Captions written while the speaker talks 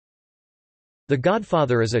The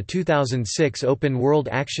Godfather is a 2006 open-world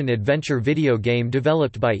action-adventure video game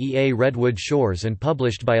developed by EA Redwood Shores and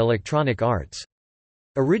published by Electronic Arts.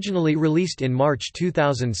 Originally released in March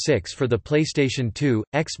 2006 for the PlayStation 2,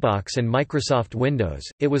 Xbox and Microsoft Windows,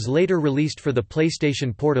 it was later released for the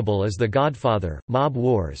PlayStation Portable as The Godfather, Mob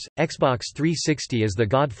Wars, Xbox 360 as The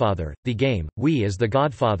Godfather, The Game, Wii as The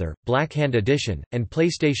Godfather, Black Hand Edition, and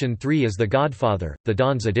PlayStation 3 as The Godfather, The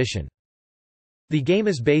Dons Edition. The game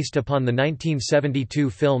is based upon the 1972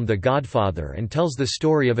 film The Godfather and tells the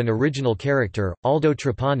story of an original character, Aldo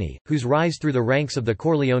Trapani, whose rise through the ranks of the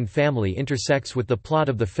Corleone family intersects with the plot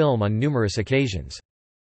of the film on numerous occasions.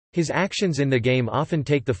 His actions in the game often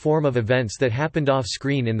take the form of events that happened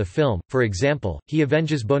off-screen in the film. For example, he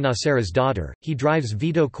avenges Bonacera's daughter, he drives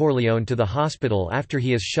Vito Corleone to the hospital after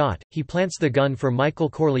he is shot, he plants the gun for Michael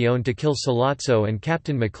Corleone to kill Sollozzo and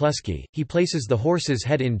Captain McCluskey, he places the horse's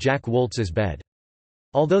head in Jack Woltz's bed.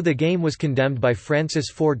 Although the game was condemned by Francis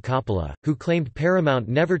Ford Coppola, who claimed Paramount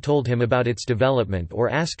never told him about its development or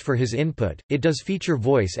asked for his input, it does feature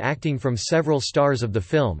voice acting from several stars of the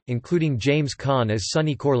film, including James Caan as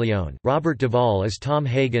Sonny Corleone, Robert Duvall as Tom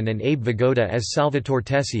Hagen and Abe Vigoda as Salvatore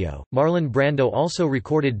Tessio. Marlon Brando also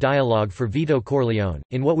recorded dialogue for Vito Corleone,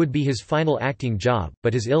 in what would be his final acting job,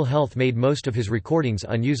 but his ill health made most of his recordings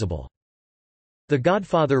unusable. The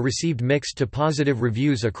Godfather received mixed to positive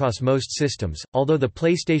reviews across most systems, although the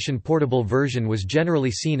PlayStation Portable version was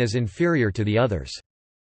generally seen as inferior to the others.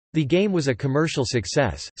 The game was a commercial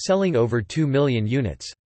success, selling over 2 million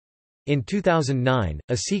units. In 2009,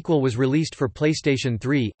 a sequel was released for PlayStation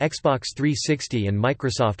 3, Xbox 360 and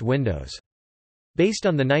Microsoft Windows. Based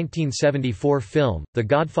on the 1974 film, The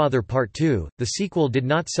Godfather Part 2, the sequel did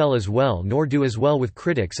not sell as well nor do as well with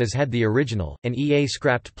critics as had the original, and EA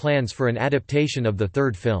scrapped plans for an adaptation of the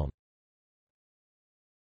third film.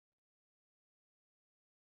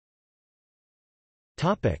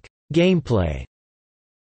 Gameplay.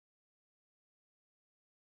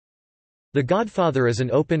 The Godfather is an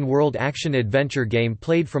open-world action-adventure game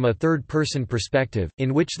played from a third-person perspective,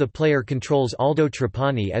 in which the player controls Aldo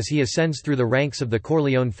Trapani as he ascends through the ranks of the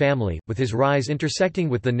Corleone family, with his rise intersecting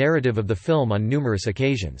with the narrative of the film on numerous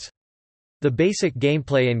occasions. The basic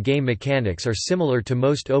gameplay and game mechanics are similar to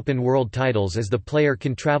most open-world titles as the player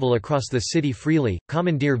can travel across the city freely,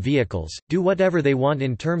 commandeer vehicles, do whatever they want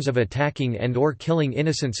in terms of attacking and/or killing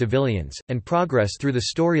innocent civilians, and progress through the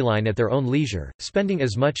storyline at their own leisure, spending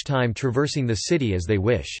as much time traversing the city as they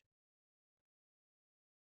wish.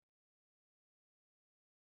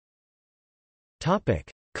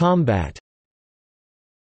 Combat.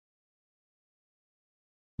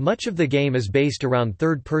 Much of the game is based around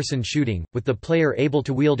third-person shooting, with the player able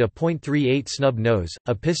to wield a .38 snub nose,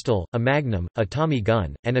 a pistol, a magnum, a Tommy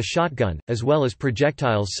gun, and a shotgun, as well as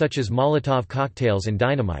projectiles such as Molotov cocktails and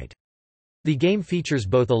dynamite. The game features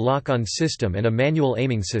both a lock-on system and a manual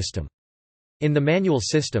aiming system. In the manual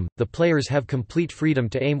system, the players have complete freedom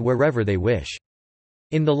to aim wherever they wish.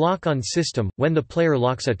 In the lock-on system, when the player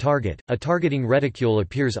locks a targeting reticule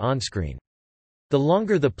appears on-screen. The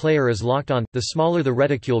longer the player is locked on, the smaller the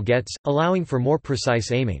reticule gets, allowing for more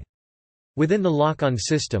precise aiming. Within the lock-on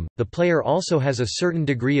system, the player also has a certain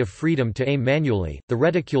degree of freedom to aim manually. The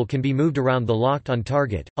reticule can be moved around the locked-on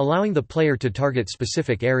target, allowing the player to target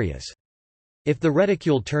specific areas. If the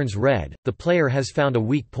reticule turns red, the player has found a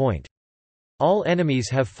weak point. All enemies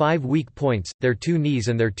have 5 weak points, their 2 knees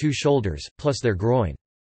and their 2 shoulders, plus their groin.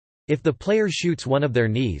 If the player shoots one of their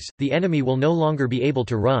knees, the enemy will no longer be able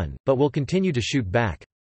to run, but will continue to shoot back.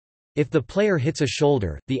 If the player hits a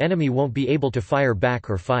shoulder, the enemy won't be able to fire back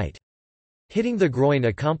or fight. Hitting the groin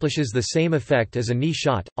accomplishes the same effect as a knee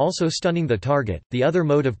shot, also stunning the target. The other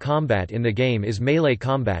mode of combat in the game is melee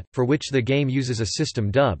combat, for which the game uses a system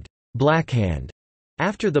dubbed Blackhand,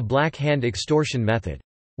 after the Black Hand extortion method.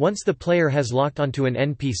 Once the player has locked onto an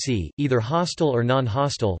NPC, either hostile or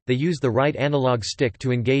non-hostile, they use the right analog stick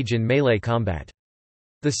to engage in melee combat.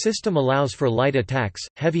 The system allows for light attacks,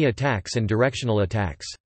 heavy attacks and directional attacks.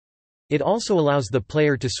 It also allows the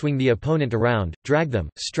player to swing the opponent around, drag them,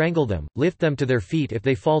 strangle them, lift them to their feet if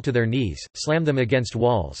they fall to their knees, slam them against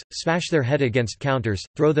walls, smash their head against counters,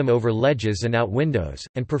 throw them over ledges and out windows,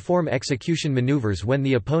 and perform execution maneuvers when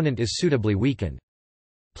the opponent is suitably weakened.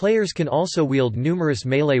 Players can also wield numerous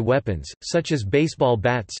melee weapons, such as baseball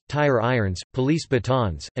bats, tire irons, police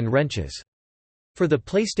batons, and wrenches. For the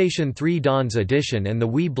PlayStation 3 Dons Edition and the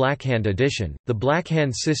Wii Blackhand Edition, the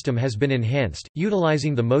Blackhand system has been enhanced,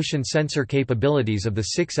 utilizing the motion sensor capabilities of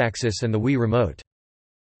the 6-axis and the Wii Remote.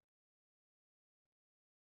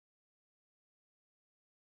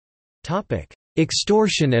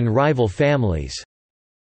 Extortion and rival families.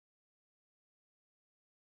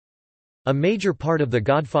 A major part of the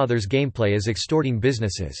Godfather's gameplay is extorting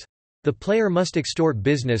businesses. The player must extort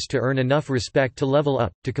business to earn enough respect to level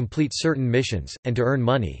up, to complete certain missions, and to earn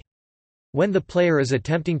money. When the player is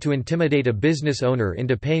attempting to intimidate a business owner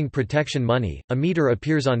into paying protection money, a meter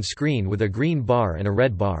appears on screen with a green bar and a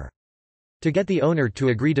red bar. To get the owner to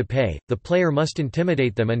agree to pay, the player must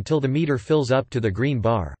intimidate them until the meter fills up to the green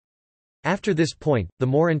bar. After this point, the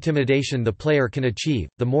more intimidation the player can achieve,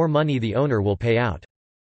 the more money the owner will pay out.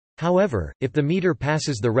 However, if the meter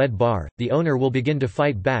passes the red bar, the owner will begin to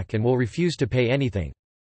fight back and will refuse to pay anything.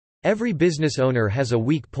 Every business owner has a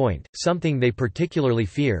weak point, something they particularly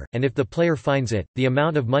fear, and if the player finds it, the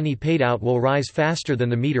amount of money paid out will rise faster than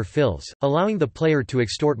the meter fills, allowing the player to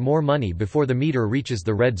extort more money before the meter reaches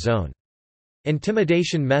the red zone.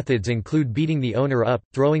 Intimidation methods include beating the owner up,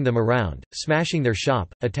 throwing them around, smashing their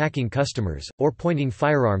shop, attacking customers, or pointing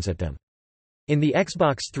firearms at them. In the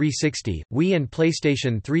Xbox 360, Wii and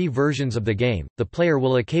PlayStation 3 versions of the game, the player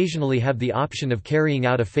will occasionally have the option of carrying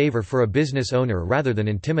out a favor for a business owner rather than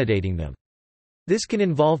intimidating them. This can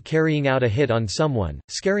involve carrying out a hit on someone,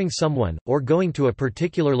 scaring someone, or going to a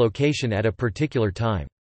particular location at a particular time.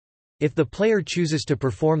 If the player chooses to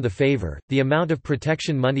perform the favor, the amount of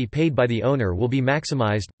protection money paid by the owner will be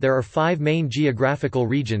maximized. There are 5 main geographical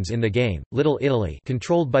regions in the game: Little Italy,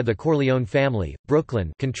 controlled by the Corleone family;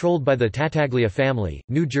 Brooklyn, controlled by the Tattaglia family;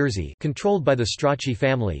 New Jersey, controlled by the Strachey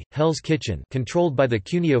family; Hell's Kitchen, controlled by the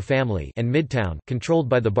Cuneo family; and Midtown, controlled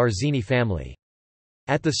by the Barzini family.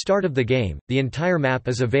 At the start of the game, the entire map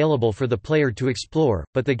is available for the player to explore,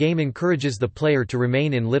 but the game encourages the player to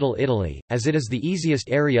remain in Little Italy, as it is the easiest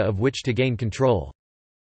area of which to gain control.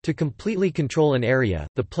 To completely control an area,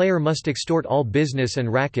 the player must extort all business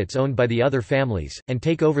and rackets owned by the other families, and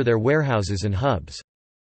take over their warehouses and hubs.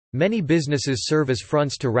 Many businesses serve as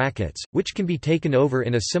fronts to rackets, which can be taken over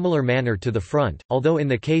in a similar manner to the front, although in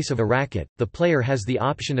the case of a racket, the player has the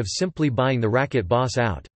option of simply buying the racket boss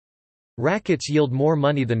out. Rackets yield more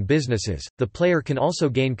money than businesses. The player can also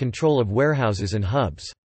gain control of warehouses and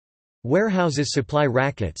hubs. Warehouses supply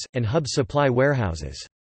rackets, and hubs supply warehouses.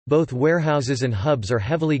 Both warehouses and hubs are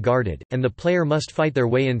heavily guarded, and the player must fight their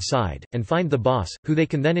way inside, and find the boss, who they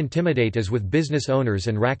can then intimidate as with business owners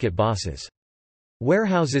and racket bosses.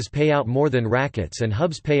 Warehouses pay out more than rackets and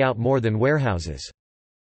hubs pay out more than warehouses.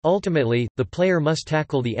 Ultimately, the player must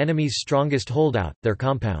tackle the enemy's strongest holdout, their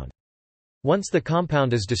compound. Once the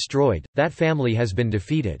compound is destroyed, that family has been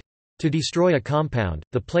defeated. To destroy a compound,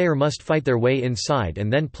 the player must fight their way inside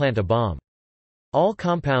and then plant a bomb. All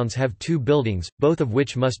compounds have 2 buildings, both of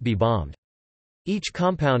which must be bombed. Each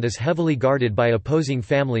compound is heavily guarded by opposing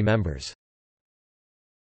family members.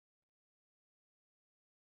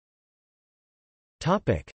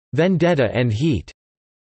 Vendetta and Heat.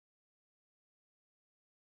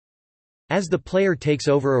 As the player takes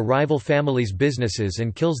over a rival family's businesses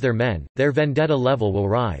and kills their men, their vendetta level will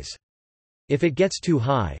rise. If it gets too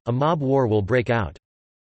high, a mob war will break out.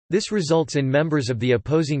 This results in members of the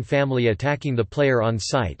opposing family attacking the player on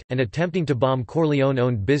sight, and attempting to bomb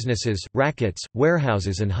Corleone-owned businesses, rackets,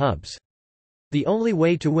 warehouses and hubs. The only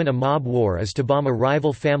way to win a mob war is to bomb a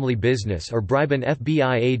rival family business or bribe an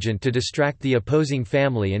FBI agent to distract the opposing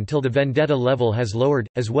family until the vendetta level has lowered.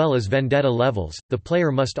 As well as vendetta levels, the player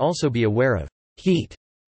must also be aware of heat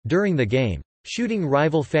during the game. Shooting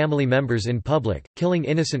rival family members in public, killing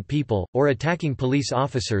innocent people, or attacking police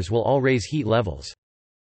officers will all raise heat levels.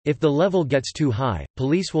 If the level gets too high,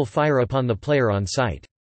 police will fire upon the player on sight.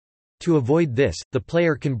 To avoid this, the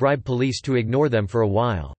player can bribe police to ignore them for a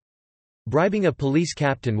while. Bribing a police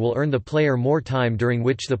captain will earn the player more time during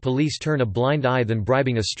which the police turn a blind eye than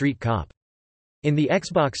bribing a street cop. In the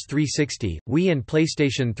Xbox 360, Wii and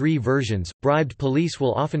PlayStation 3 versions, bribed police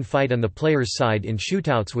will often fight on the player's side in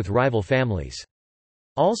shootouts with rival families.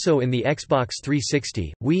 Also in the Xbox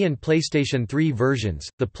 360, Wii and PlayStation 3 versions,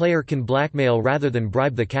 the player can blackmail rather than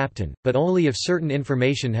bribe the captain, but only if certain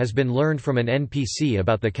information has been learned from an NPC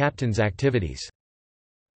about the captain's activities.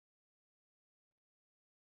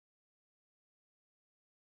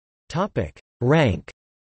 Rank.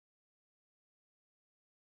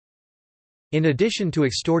 In addition to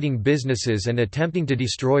extorting businesses and attempting to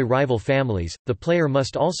destroy rival families, the player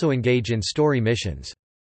must also engage in story missions.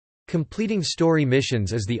 Completing story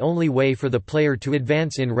missions is the only way for the player to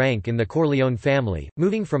advance in rank in the Corleone family,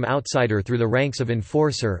 moving from outsider through the ranks of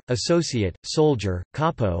enforcer, associate, soldier,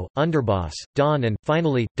 capo, underboss, don and,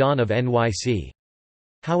 finally, don of NYC.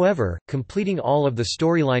 However, completing all of the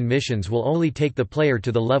storyline missions will only take the player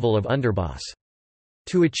to the level of underboss.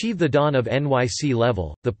 To achieve the dawn of NYC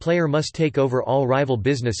level, the player must take over all rival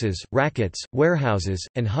businesses, rackets, warehouses,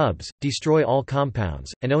 and hubs, destroy all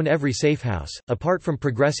compounds, and own every safehouse. Apart from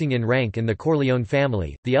progressing in rank in the Corleone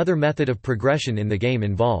family, the other method of progression in the game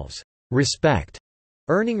involves respect.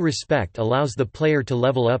 Earning respect allows the player to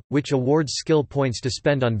level up, which awards skill points to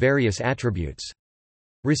spend on various attributes.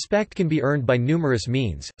 Respect can be earned by numerous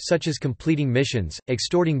means, such as completing missions,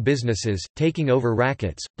 extorting businesses, taking over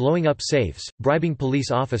rackets, blowing up safes, bribing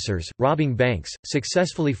police officers, robbing banks,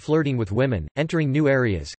 successfully flirting with women, entering new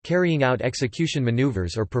areas, carrying out execution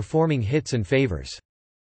maneuvers or performing hits and favors.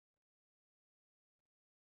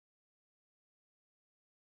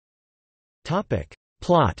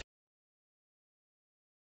 Plot.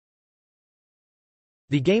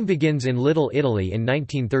 The game begins in Little Italy in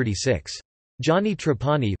 1936. Johnny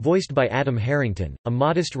Trapani, voiced by Adam Harrington, a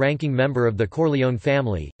modest-ranking member of the Corleone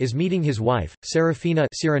family, is meeting his wife, Serafina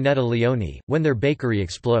Sirenetta Leone, when their bakery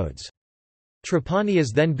explodes. Trapani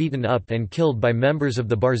is then beaten up and killed by members of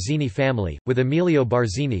the Barzini family, with Emilio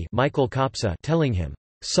Barzini, Michael Copsa, telling him,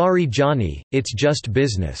 "Sorry Johnny, it's just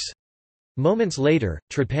business." Moments later,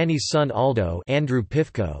 Trapani's son Aldo Andrew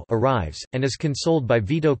Pifko arrives, and is consoled by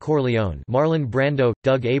Vito Corleone Marlon Brando,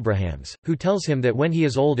 Doug Abrahams, who tells him that when he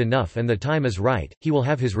is old enough and the time is right, he will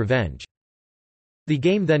have his revenge. The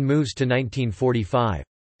game then moves to 1945.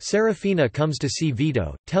 Serafina comes to see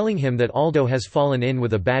Vito, telling him that Aldo has fallen in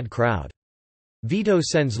with a bad crowd. Vito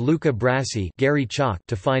sends Luca Brasi Gary Chalk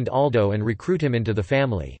to find Aldo and recruit him into the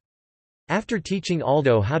family. After teaching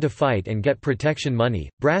Aldo how to fight and get protection money,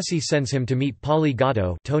 Brasi sends him to meet Paulie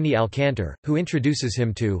Gatto Tony Alcantar, who introduces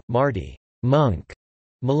him to Marty Monk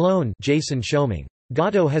Malone Jason Shoming.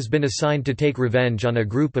 Gatto has been assigned to take revenge on a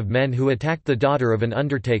group of men who attacked the daughter of an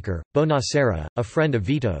undertaker, Bonacera, a friend of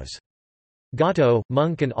Vito's. Gatto,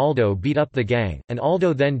 Monk and Aldo beat up the gang, and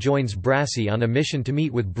Aldo then joins Brasi on a mission to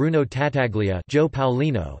meet with Bruno Tattaglia Joe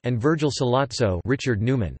Paolino and Virgil Sollazzo Richard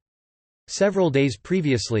Newman. Several days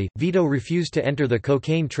previously, Vito refused to enter the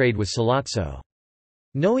cocaine trade with Sollazzo.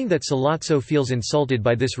 Knowing that Sollazzo feels insulted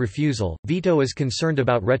by this refusal, Vito is concerned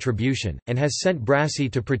about retribution, and has sent Brasi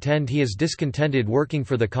to pretend he is discontented working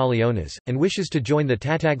for the Corleones, and wishes to join the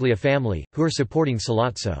Tattaglia family, who are supporting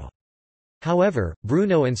Sollazzo. However,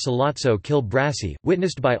 Bruno and Sollazzo kill Brasi,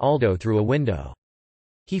 witnessed by Aldo through a window.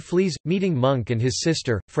 He flees, meeting Monk and his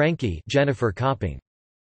sister, Frankie Jennifer Copping.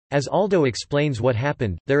 As Aldo explains what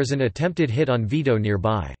happened, there is an attempted hit on Vito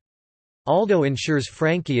nearby. Aldo ensures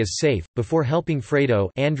Frankie is safe, before helping Fredo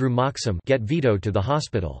Andrew Moxham get Vito to the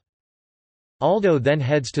hospital. Aldo then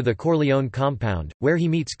heads to the Corleone compound, where he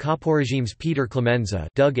meets Caporegime's Peter Clemenza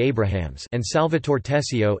Doug Abrahams and Salvatore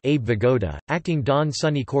Tessio Abe Vigoda, acting Don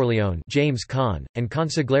Sonny Corleone James Caan, and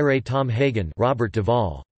Consigliere Tom Hagen Robert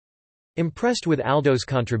Duvall. Impressed with Aldo's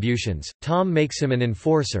contributions, Tom makes him an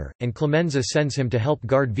enforcer, and Clemenza sends him to help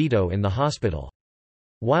guard Vito in the hospital.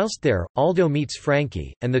 Whilst there, Aldo meets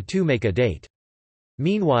Frankie, and the two make a date.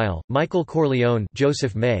 Meanwhile, Michael Corleone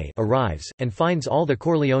Joseph May arrives, and finds all the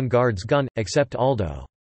Corleone guards gone, except Aldo.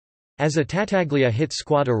 As a Tattaglia hit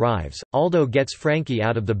squad arrives, Aldo gets Frankie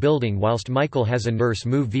out of the building whilst Michael has a nurse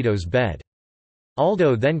move Vito's bed.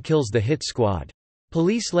 Aldo then kills the hit squad.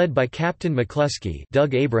 Police led by Captain McCluskey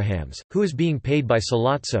Doug Abrahams, who is being paid by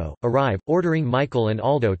Sollazzo, arrive, ordering Michael and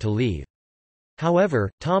Aldo to leave. However,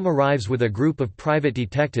 Tom arrives with a group of private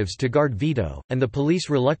detectives to guard Vito, and the police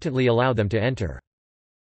reluctantly allow them to enter.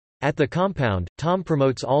 At the compound, Tom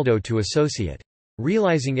promotes Aldo to associate.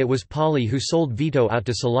 Realizing it was Paulie who sold Vito out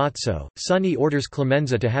to Sollazzo, Sonny orders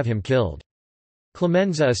Clemenza to have him killed.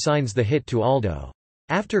 Clemenza assigns the hit to Aldo.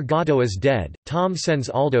 After Gatto is dead, Tom sends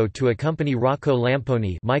Aldo to accompany Rocco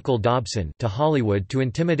Lamponi Michael Dobson to Hollywood to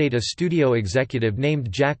intimidate a studio executive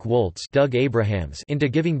named Jack Woltz Doug Abrahams into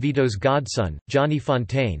giving Vito's godson, Johnny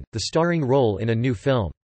Fontaine, the starring role in a new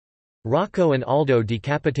film. Rocco and Aldo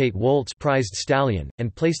decapitate Wolt's prized stallion,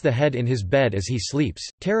 and place the head in his bed as he sleeps,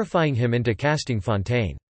 terrifying him into casting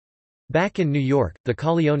Fontaine. Back in New York, the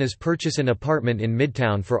Corleones purchase an apartment in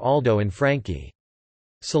Midtown for Aldo and Frankie.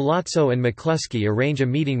 Sollazzo and McCluskey arrange a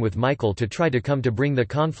meeting with Michael to try to come to bring the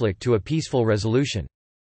conflict to a peaceful resolution.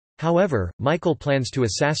 However, Michael plans to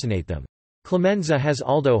assassinate them. Clemenza has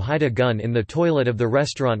Aldo hide a gun in the toilet of the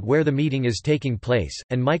restaurant where the meeting is taking place,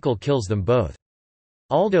 and Michael kills them both.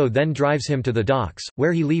 Aldo then drives him to the docks,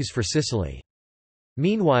 where he leaves for Sicily.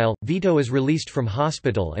 Meanwhile, Vito is released from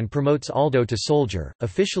hospital and promotes Aldo to soldier,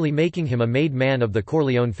 officially making him a made man of the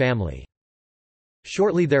Corleone family.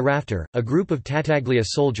 Shortly thereafter, a group of Tattaglia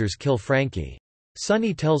soldiers kill Frankie.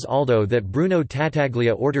 Sonny tells Aldo that Bruno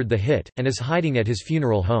Tattaglia ordered the hit, and is hiding at his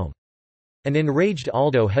funeral home. An enraged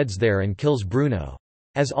Aldo heads there and kills Bruno.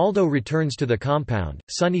 As Aldo returns to the compound,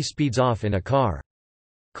 Sonny speeds off in a car.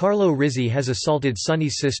 Carlo Rizzi has assaulted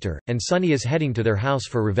Sonny's sister, and Sonny is heading to their house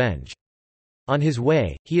for revenge. On his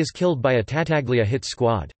way, he is killed by a Tattaglia hit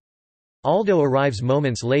squad. Aldo arrives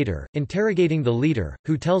moments later, interrogating the leader,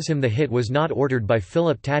 who tells him the hit was not ordered by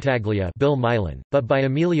Philip Tattaglia, Bill Milan, but by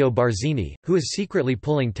Emilio Barzini, who is secretly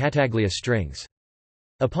pulling Tattaglia's strings.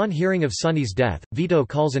 Upon hearing of Sonny's death, Vito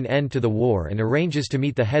calls an end to the war and arranges to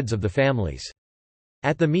meet the heads of the families.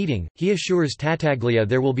 At the meeting, he assures Tattaglia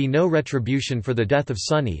there will be no retribution for the death of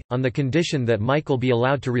Sonny, on the condition that Michael be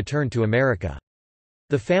allowed to return to America.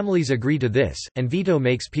 The families agree to this, and Vito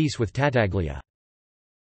makes peace with Tattaglia.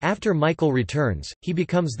 After Michael returns, he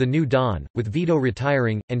becomes the new Don, with Vito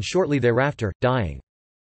retiring, and shortly thereafter, dying.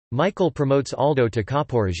 Michael promotes Aldo to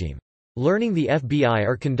caporegime. Learning the FBI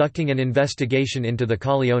are conducting an investigation into the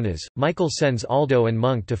Corleones, Michael sends Aldo and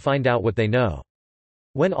Monk to find out what they know.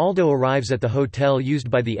 When Aldo arrives at the hotel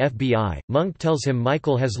used by the FBI, Monk tells him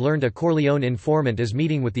Michael has learned a Corleone informant is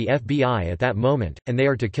meeting with the FBI at that moment, and they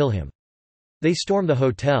are to kill him. They storm the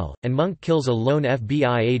hotel, and Monk kills a lone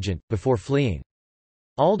FBI agent, before fleeing.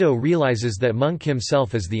 Aldo realizes that Monk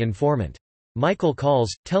himself is the informant. Michael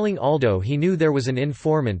calls, telling Aldo he knew there was an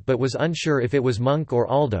informant but was unsure if it was Monk or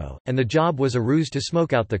Aldo, and the job was a ruse to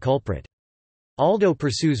smoke out the culprit. Aldo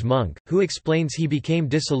pursues Monk, who explains he became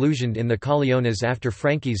disillusioned in the Corleones after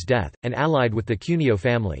Frankie's death, and allied with the Cuneo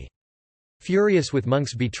family. Furious with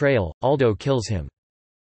Monk's betrayal, Aldo kills him.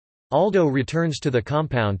 Aldo returns to the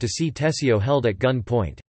compound to see Tessio held at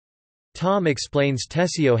gunpoint. Tom explains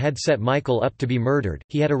Tessio had set Michael up to be murdered.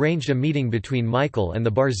 He had arranged a meeting between Michael and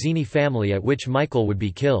the Barzini family at which Michael would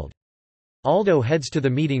be killed. Aldo heads to the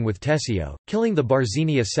meeting with Tessio, killing the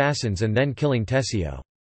Barzini assassins and then killing Tessio.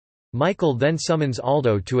 Michael then summons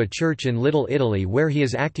Aldo to a church in Little Italy where he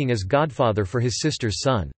is acting as godfather for his sister's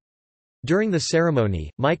son. During the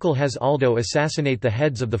ceremony, Michael has Aldo assassinate the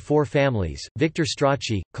heads of the four families, Victor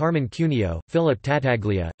Stracci, Carmen Cuneo, Philip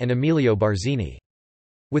Tattaglia, and Emilio Barzini.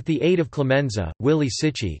 With the aid of Clemenza, Willie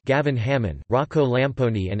Sicci, Gavin Hammond, Rocco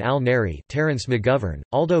Lamponi and Al Neri, Terence McGovern,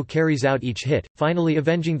 Aldo carries out each hit, finally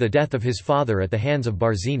avenging the death of his father at the hands of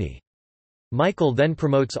Barzini. Michael then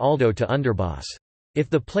promotes Aldo to underboss. If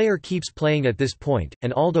the player keeps playing at this point,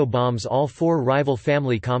 and Aldo bombs all four rival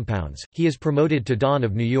family compounds, he is promoted to Don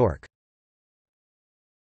of New York.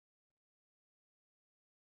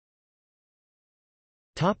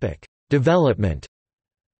 Development.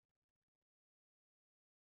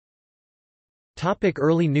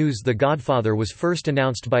 Early news. The Godfather was first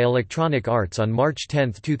announced by Electronic Arts on March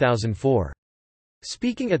 10, 2004.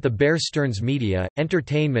 Speaking at the Bear Stearns Media,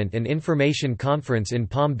 Entertainment and Information Conference in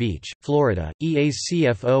Palm Beach, Florida, EA's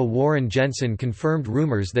CFO Warren Jensen confirmed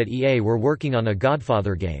rumors that EA were working on a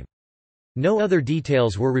Godfather game. No other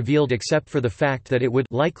details were revealed except for the fact that it would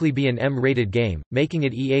likely be an M-rated game, making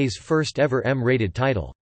it EA's first ever M-rated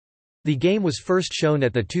title. The game was first shown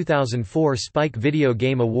at the 2004 Spike Video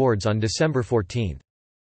Game Awards on December 14.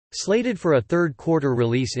 Slated for a third-quarter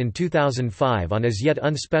release in 2005 on as yet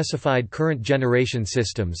unspecified current-generation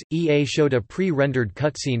systems, EA showed a pre-rendered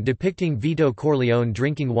cutscene depicting Vito Corleone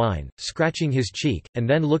drinking wine, scratching his cheek, and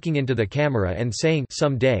then looking into the camera and saying,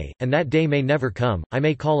 "Someday, and that day may never come, I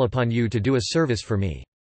may call upon you to do a service for me.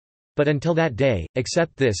 But until that day,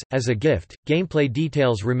 accept this, as a gift." Gameplay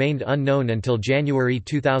details remained unknown until January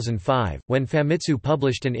 2005, when Famitsu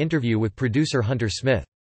published an interview with producer Hunter Smith.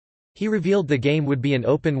 He revealed the game would be an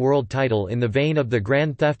open-world title in the vein of the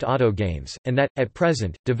Grand Theft Auto games, and that, at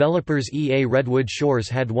present, developers EA Redwood Shores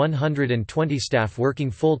had 120 staff working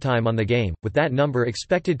full-time on the game, with that number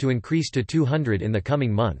expected to increase to 200 in the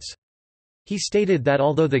coming months. He stated that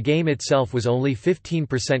although the game itself was only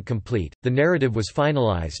 15% complete, the narrative was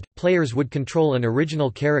finalized. Players would control an original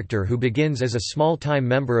character who begins as a small-time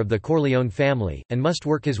member of the Corleone family, and must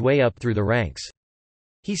work his way up through the ranks.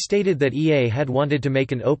 He stated that EA had wanted to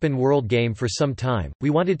make an open-world game for some time.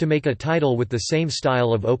 "We wanted to make a title with the same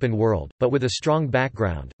style of open world, but with a strong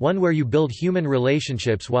background, one where you build human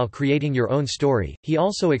relationships while creating your own story." He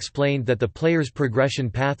also explained that the player's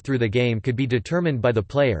progression path through the game could be determined by the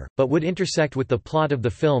player, but would intersect with the plot of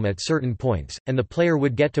the film at certain points, and the player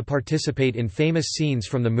would get to participate in famous scenes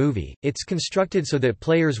from the movie. "It's constructed so that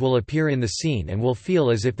players will appear in the scene and will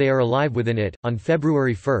feel as if they are alive within it." On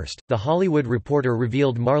February 1, The Hollywood Reporter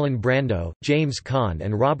revealed Marlon Brando, James Caan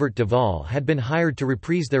and Robert Duvall had been hired to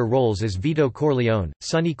reprise their roles as Vito Corleone,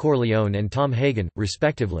 Sonny Corleone and Tom Hagen,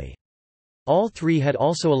 respectively. All three had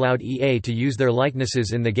also allowed EA to use their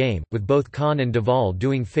likenesses in the game, with both Caan and Duvall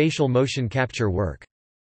doing facial motion capture work.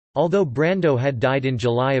 Although Brando had died in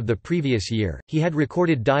July of the previous year, he had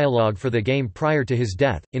recorded dialogue for the game prior to his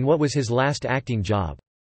death, in what was his last acting job.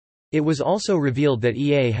 It was also revealed that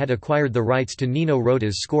EA had acquired the rights to Nino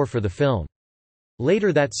Rota's score for the film.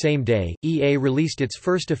 Later that same day, EA released its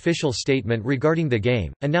first official statement regarding the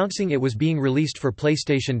game, announcing it was being released for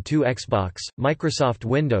PlayStation 2, Xbox, Microsoft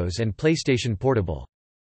Windows and PlayStation Portable.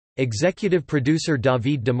 Executive producer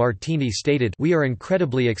David DeMartini stated, "We are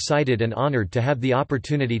incredibly excited and honored to have the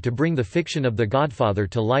opportunity to bring the fiction of The Godfather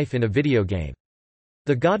to life in a video game.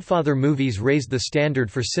 The Godfather movies raised the standard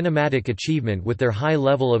for cinematic achievement with their high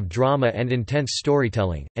level of drama and intense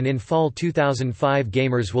storytelling, and in fall 2005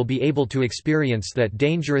 gamers will be able to experience that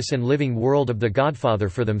dangerous and living world of The Godfather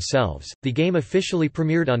for themselves." The game officially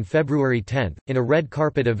premiered on February 10, in a red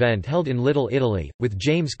carpet event held in Little Italy, with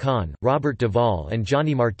James Caan, Robert Duvall and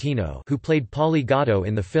Johnny Martino, who played Paulie Gatto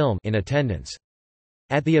in the film, in attendance.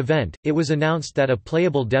 At the event, it was announced that a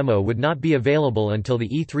playable demo would not be available until the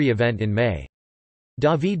E3 event in May.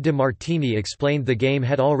 David DeMartini explained the game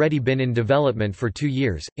had already been in development for 2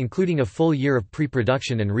 years, including a full year of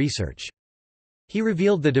pre-production and research. He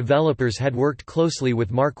revealed the developers had worked closely with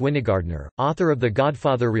Mark Winegardner, author of The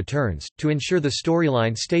Godfather Returns, to ensure the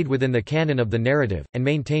storyline stayed within the canon of the narrative, and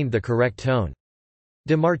maintained the correct tone.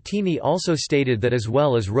 DeMartini also stated that as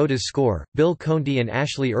well as Rota's score, Bill Conti and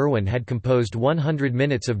Ashley Irwin had composed 100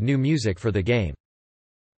 minutes of new music for the game.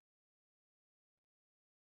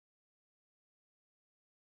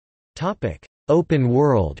 Open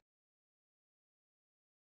world.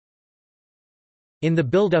 In the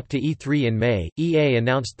build-up to E3 in May, EA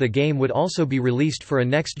announced the game would also be released for a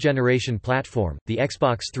next-generation platform, the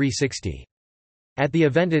Xbox 360. At the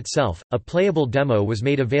event itself, a playable demo was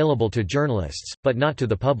made available to journalists, but not to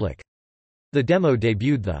the public. The demo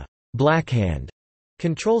debuted the Blackhand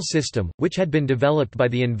control system, which had been developed by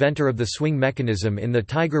the inventor of the swing mechanism in the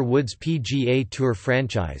Tiger Woods PGA Tour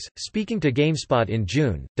franchise. Speaking to GameSpot in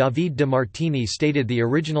June, David DeMartini stated the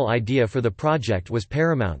original idea for the project was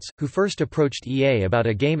Paramount's, who first approached EA about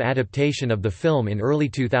a game adaptation of the film in early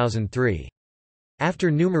 2003. After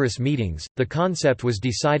numerous meetings, the concept was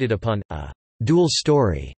decided upon, a dual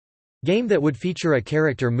story game that would feature a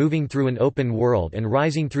character moving through an open world and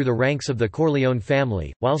rising through the ranks of the Corleone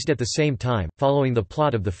family, whilst at the same time, following the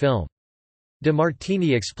plot of the film.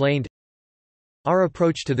 DeMartini explained, "Our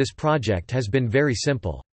approach to this project has been very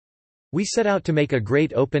simple. We set out to make a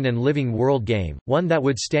great open and living world game, one that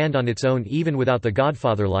would stand on its own even without the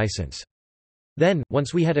Godfather license. Then,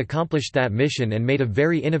 once we had accomplished that mission and made a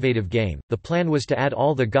very innovative game, the plan was to add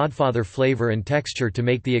all the Godfather flavor and texture to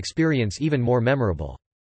make the experience even more memorable."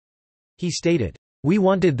 He stated, "We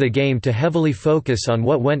wanted the game to heavily focus on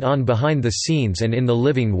what went on behind the scenes and in the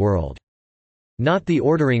living world. Not the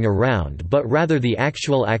ordering around but rather the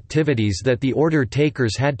actual activities that the order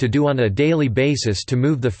takers had to do on a daily basis to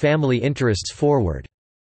move the family interests forward."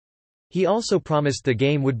 He also promised the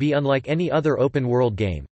game would be unlike any other open-world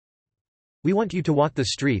game. "We want you to walk the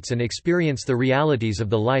streets and experience the realities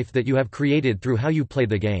of the life that you have created through how you play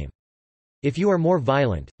the game. If you are more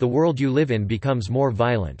violent, the world you live in becomes more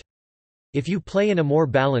violent. If you play in a more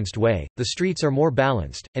balanced way, the streets are more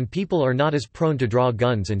balanced, and people are not as prone to draw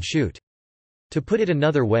guns and shoot. To put it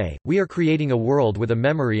another way, we are creating a world with a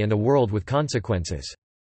memory and a world with consequences.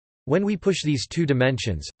 When we push these two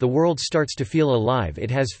dimensions, the world starts to feel alive,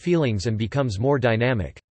 it has feelings and becomes more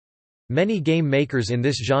dynamic. Many game makers in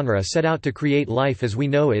this genre set out to create life as we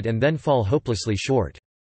know it and then fall hopelessly short.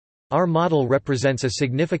 Our model represents a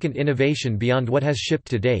significant innovation beyond what has shipped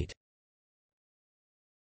to date."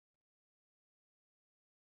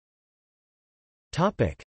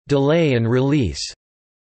 Delay and release.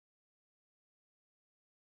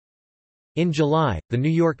 In July, The New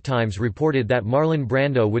York Times reported that Marlon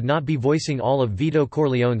Brando would not be voicing all of Vito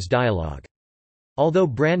Corleone's dialogue. Although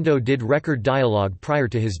Brando did record dialogue prior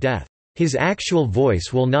to his death, his actual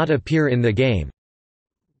voice will not appear in the game.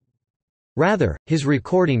 Rather, his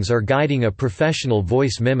recordings are guiding a professional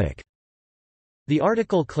voice mimic. The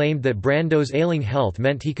article claimed that Brando's ailing health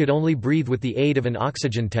meant he could only breathe with the aid of an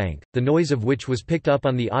oxygen tank, the noise of which was picked up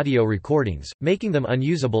on the audio recordings, making them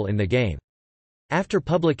unusable in the game. After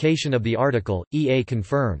publication of the article, EA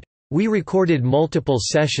confirmed, "We recorded multiple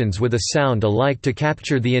sessions with a sound alike to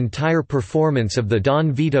capture the entire performance of the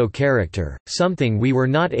Don Vito character, something we were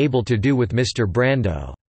not able to do with Mr.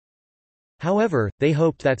 Brando." However, they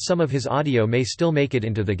hoped that some of his audio may still make it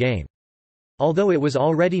into the game. Although it was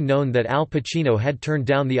already known that Al Pacino had turned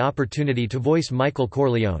down the opportunity to voice Michael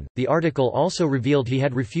Corleone, the article also revealed he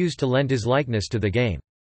had refused to lend his likeness to the game.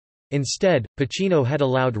 Instead, Pacino had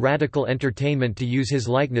allowed Radical Entertainment to use his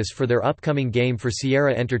likeness for their upcoming game for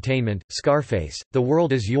Sierra Entertainment, Scarface, The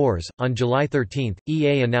World Is Yours. On July 13,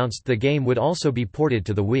 EA announced the game would also be ported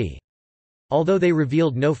to the Wii. Although they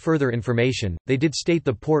revealed no further information, they did state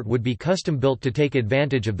the port would be custom-built to take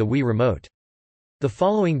advantage of the Wii Remote. The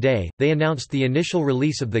following day, they announced the initial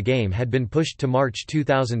release of the game had been pushed to March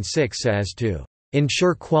 2006 so as to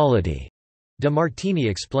ensure quality. DeMartini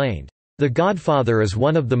explained, "The Godfather is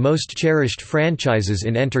one of the most cherished franchises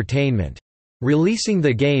in entertainment. Releasing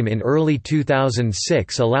the game in early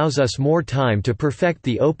 2006 allows us more time to perfect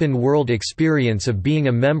the open-world experience of being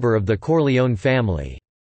a member of the Corleone family."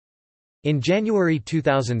 In January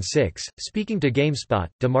 2006, speaking to GameSpot,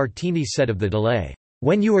 DeMartini said of the delay,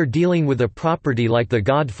 "When you are dealing with a property like The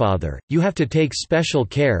Godfather, you have to take special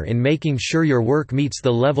care in making sure your work meets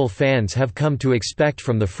the level fans have come to expect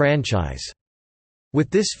from the franchise. With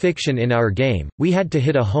this fiction in our game, we had to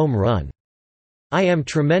hit a home run. I am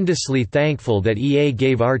tremendously thankful that EA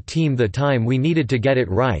gave our team the time we needed to get it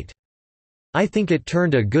right. I think it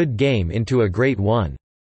turned a good game into a great one."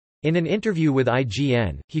 In an interview with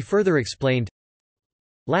IGN, he further explained,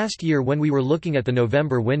 "Last year when we were looking at the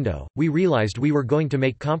November window, we realized we were going to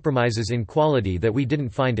make compromises in quality that we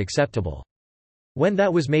didn't find acceptable. When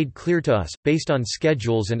that was made clear to us, based on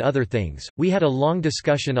schedules and other things, we had a long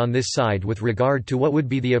discussion on this side with regard to what would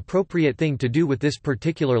be the appropriate thing to do with this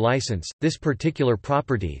particular license, this particular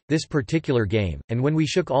property, this particular game, and when we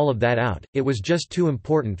shook all of that out, it was just too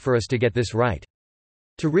important for us to get this right.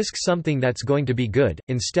 To risk something that's going to be good,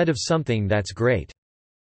 instead of something that's great.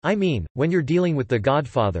 I mean, when you're dealing with The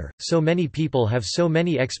Godfather, so many people have so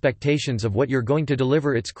many expectations of what you're going to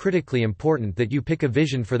deliver, it's critically important that you pick a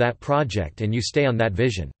vision for that project and you stay on that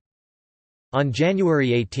vision." On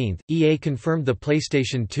January 18, EA confirmed the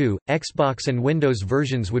PlayStation 2, Xbox and Windows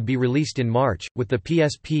versions would be released in March, with the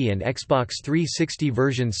PSP and Xbox 360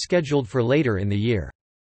 versions scheduled for later in the year.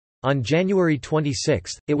 On January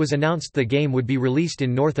 26, it was announced the game would be released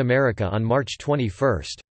in North America on March 21.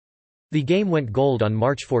 The game went gold on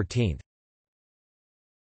March 14.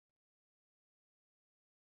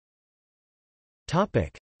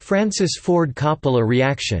 Francis Ford Coppola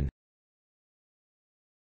reaction.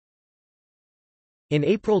 In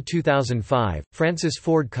April 2005, Francis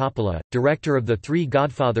Ford Coppola, director of the three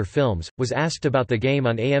Godfather films, was asked about the game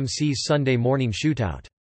on AMC's Sunday Morning Shootout.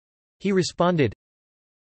 He responded,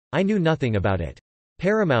 "I knew nothing about it.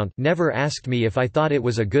 Paramount never asked me if I thought it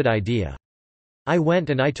was a good idea. I went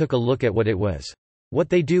and I took a look at what it was. What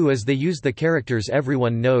they do is they use the characters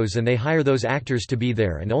everyone knows and they hire those actors to be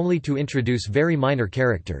there and only to introduce very minor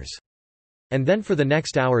characters. And then for the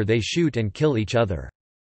next hour they shoot and kill each other.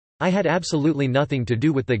 I had absolutely nothing to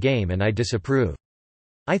do with the game and I disapprove.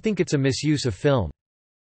 I think it's a misuse of film."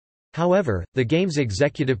 However, the game's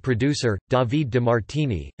executive producer, David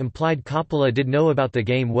DeMartini, implied Coppola did know about the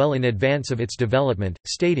game well in advance of its development,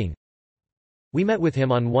 stating, "We met with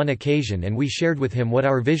him on one occasion and we shared with him what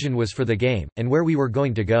our vision was for the game, and where we were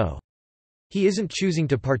going to go. He isn't choosing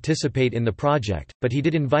to participate in the project, but he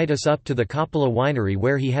did invite us up to the Coppola winery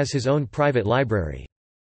where he has his own private library.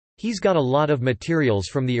 He's got a lot of materials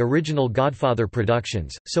from the original Godfather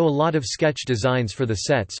productions, so a lot of sketch designs for the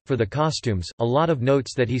sets, for the costumes, a lot of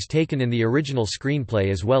notes that he's taken in the original screenplay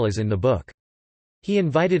as well as in the book. He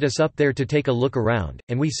invited us up there to take a look around,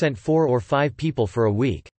 and we sent 4 or 5 people for a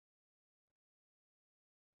week."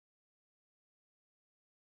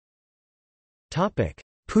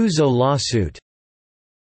 Puzo lawsuit.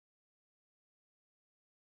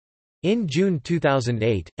 In June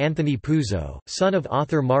 2008, Anthony Puzo, son of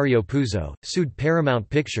author Mario Puzo, sued Paramount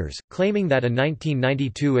Pictures, claiming that a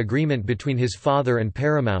 1992 agreement between his father and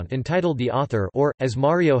Paramount entitled the author or, as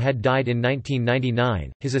Mario had died in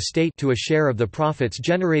 1999, his estate to a share of the profits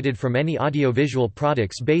generated from any audiovisual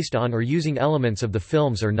products based on or using elements of the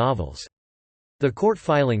films or novels. The court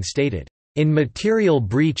filing stated, "In material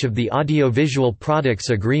breach of the audiovisual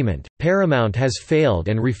products agreement, Paramount has failed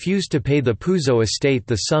and refused to pay the Puzo estate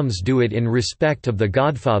the sums due it in respect of the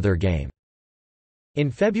Godfather game." In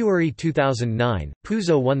February 2009,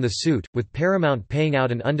 Puzo won the suit, with Paramount paying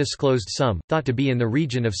out an undisclosed sum, thought to be in the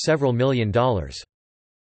region of several $1 million.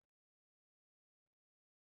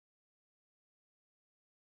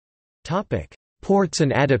 Ports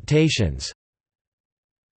and adaptations.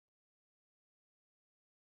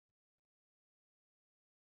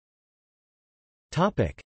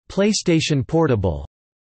 PlayStation Portable.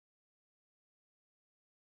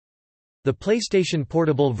 The PlayStation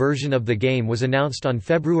Portable version of the game was announced on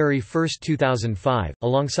February 1, 2005,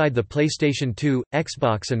 alongside the PlayStation 2,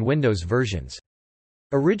 Xbox and Windows versions.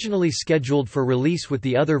 Originally scheduled for release with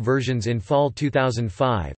the other versions in fall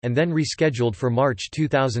 2005, and then rescheduled for March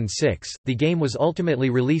 2006, the game was ultimately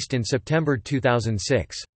released in September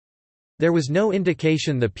 2006. There was no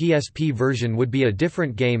indication the PSP version would be a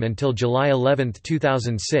different game until July 11,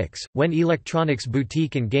 2006, when Electronics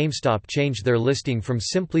Boutique and GameStop changed their listing from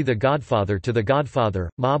simply The Godfather to The Godfather,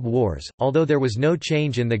 Mob Wars, although there was no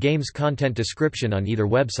change in the game's content description on either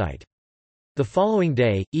website. The following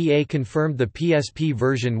day, EA confirmed the PSP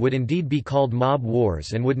version would indeed be called Mob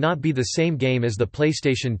Wars and would not be the same game as the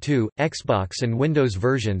PlayStation 2, Xbox, and Windows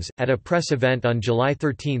versions. At a press event on July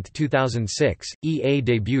 13, 2006, EA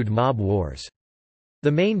debuted Mob Wars.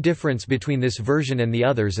 The main difference between this version and the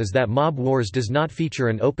others is that Mob Wars does not feature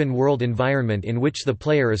an open-world environment in which the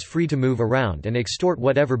player is free to move around and extort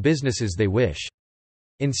whatever businesses they wish.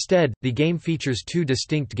 Instead, the game features two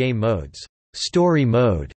distinct game modes, Story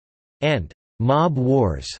Mode and Mob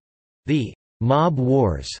Wars. The Mob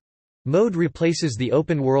Wars mode replaces the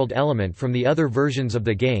open-world element from the other versions of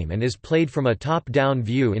the game and is played from a top-down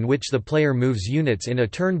view in which the player moves units in a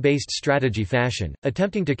turn-based strategy fashion,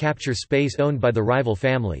 attempting to capture space owned by the rival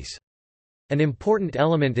families. An important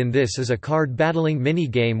element in this is a card battling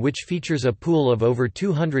mini-game which features a pool of over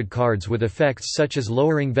 200 cards with effects such as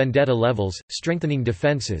lowering Vendetta levels, strengthening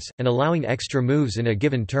defenses, and allowing extra moves in a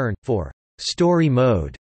given turn. For Story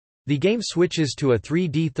Mode, the game switches to a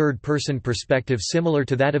 3D third-person perspective similar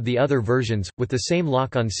to that of the other versions, with the same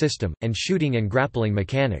lock-on system, and shooting and grappling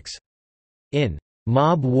mechanics. In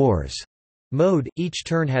Mob Wars mode, each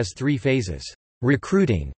turn has three phases: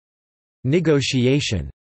 recruiting,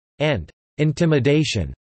 negotiation, and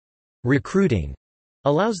intimidation. Recruiting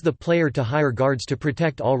allows the player to hire guards to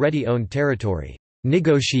protect already owned territory.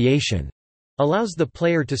 Negotiation allows the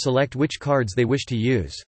player to select which cards they wish to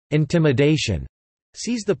use. Intimidation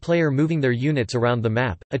sees the player moving their units around the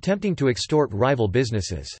map, attempting to extort rival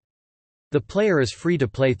businesses. The player is free to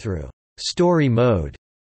play through Story Mode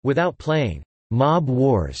without playing Mob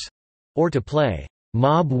Wars, or to play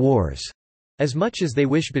Mob Wars as much as they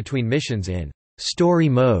wish between missions in Story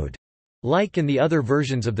Mode. Like in the other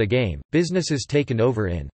versions of the game, businesses taken over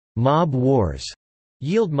in Mob Wars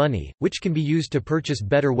yield money, which can be used to purchase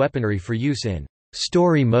better weaponry for use in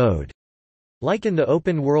Story Mode. Like in the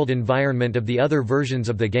open-world environment of the other versions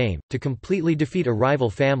of the game, to completely defeat a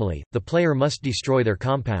rival family, the player must destroy their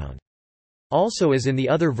compound. Also, as in the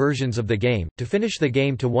other versions of the game, to finish the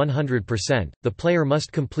game to 100%, the player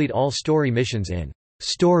must complete all story missions in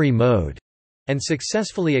Story Mode, and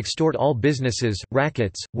successfully extort all businesses,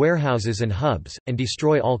 rackets, warehouses and hubs, and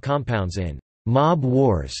destroy all compounds in Mob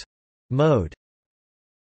Wars mode.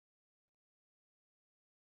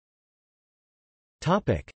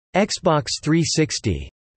 Xbox 360.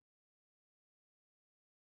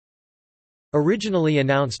 Originally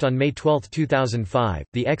announced on May 12, 2005,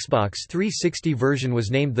 the Xbox 360 version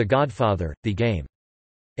was named The Godfather, the game.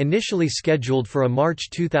 Initially scheduled for a March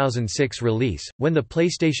 2006 release, when the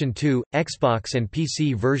PlayStation 2, Xbox and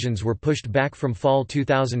PC versions were pushed back from fall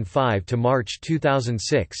 2005 to March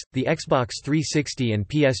 2006, the Xbox 360 and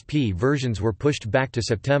PSP versions were pushed back to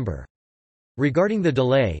September. Regarding the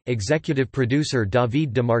delay, executive producer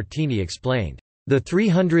David DeMartini explained, "The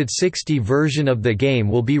 360 version of the game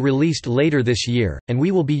will be released later this year, and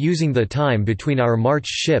we will be using the time between our March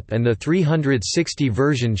ship and the 360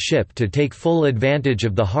 version ship to take full advantage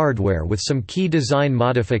of the hardware with some key design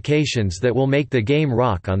modifications that will make the game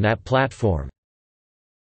rock on that platform."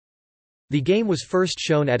 The game was first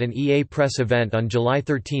shown at an EA press event on July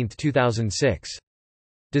 13, 2006.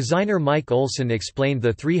 Designer Mike Olson explained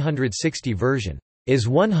the 360 version is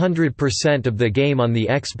 100% of the game on the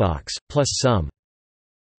Xbox, plus some.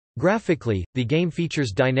 Graphically, the game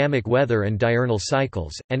features dynamic weather and diurnal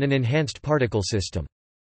cycles, and an enhanced particle system.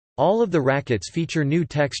 All of the rackets feature new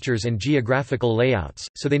textures and geographical layouts,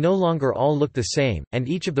 so they no longer all look the same, and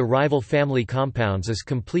each of the rival family compounds is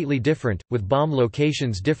completely different, with bomb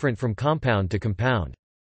locations different from compound to compound.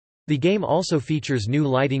 The game also features new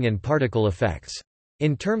lighting and particle effects.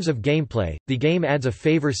 In terms of gameplay, the game adds a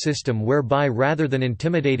favor system whereby rather than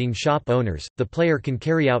intimidating shop owners, the player can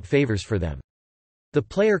carry out favors for them. The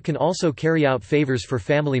player can also carry out favors for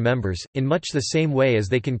family members, in much the same way as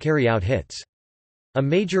they can carry out hits. A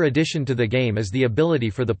major addition to the game is the ability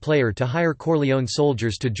for the player to hire Corleone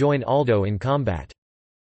soldiers to join Aldo in combat.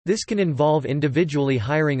 This can involve individually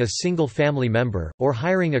hiring a single family member, or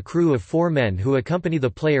hiring a crew of 4 men who accompany the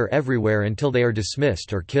player everywhere until they are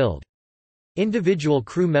dismissed or killed. Individual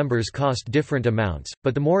crew members cost different amounts,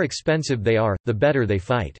 but the more expensive they are, the better they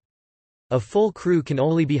fight. A full crew can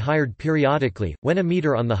only be hired periodically, when a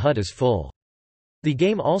meter on the HUD is full. The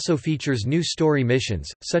game also features new story missions,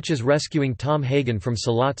 such as rescuing Tom Hagen from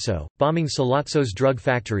Sollozzo, bombing Sollozzo's drug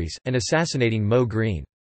factories, and assassinating Mo Green.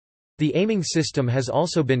 The aiming system has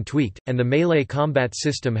also been tweaked, and the melee combat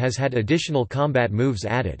system has had additional combat moves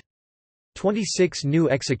added. 26 new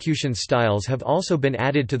execution styles have also been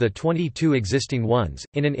added to the 22 existing ones.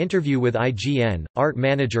 In an interview with IGN, art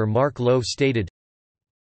manager Mark Lowe stated,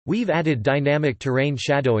 "We've added dynamic terrain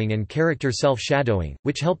shadowing and character self-shadowing,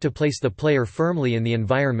 which help to place the player firmly in the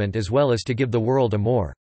environment as well as to give the world a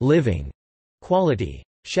more living quality.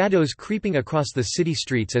 Shadows creeping across the city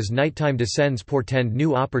streets as nighttime descends portend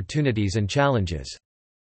new opportunities and challenges.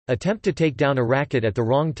 Attempt to take down a racket at the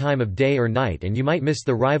wrong time of day or night and you might miss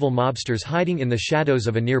the rival mobsters hiding in the shadows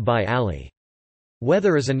of a nearby alley.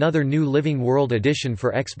 Weather is another new Living World addition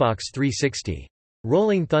for Xbox 360.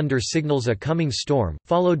 Rolling thunder signals a coming storm,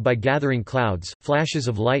 followed by gathering clouds, flashes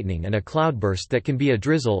of lightning and a cloudburst that can be a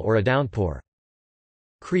drizzle or a downpour."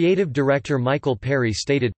 Creative director Michael Perry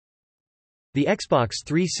stated, "The Xbox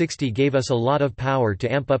 360 gave us a lot of power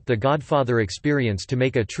to amp up the Godfather experience to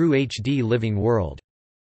make a true HD living world.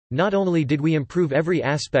 Not only did we improve every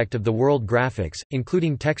aspect of the world graphics,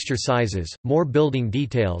 including texture sizes, more building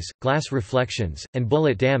details, glass reflections, and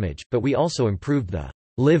bullet damage, but we also improved the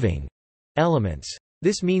living elements.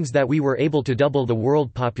 This means that we were able to double the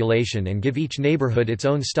world population and give each neighborhood its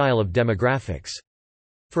own style of demographics.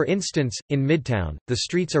 For instance, in Midtown, the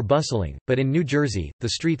streets are bustling, but in New Jersey, the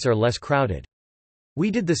streets are less crowded. We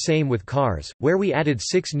did the same with cars, where we added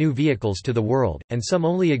 6 new vehicles to the world, and some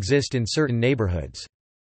only exist in certain neighborhoods.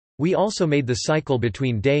 We also made the cycle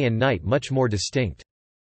between day and night much more distinct.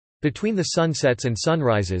 Between the sunsets and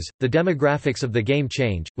sunrises, the demographics of the game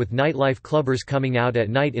change, with nightlife clubbers coming out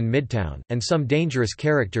at night in Midtown, and some dangerous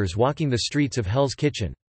characters walking the streets of Hell's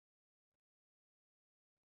Kitchen."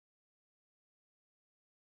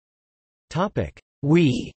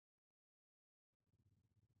 Wii.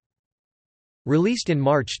 Released in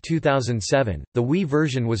March 2007, the Wii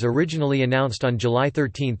version was originally announced on July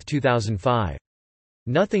 13, 2005.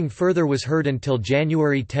 Nothing further was heard until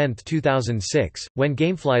January 10, 2006, when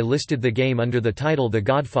Gamefly listed the game under the title The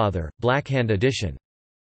Godfather, Blackhand Edition.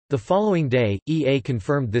 The following day, EA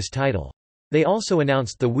confirmed this title. They also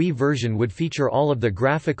announced the Wii version would feature all of the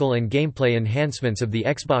graphical and gameplay enhancements of the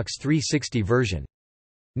Xbox 360 version.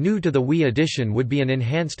 New to the Wii edition would be an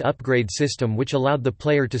enhanced upgrade system which allowed the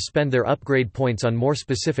player to spend their upgrade points on more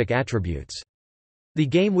specific attributes. The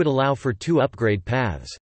game would allow for 2 upgrade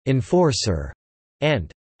paths, Enforcer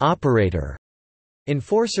and Operator.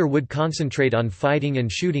 Enforcer would concentrate on fighting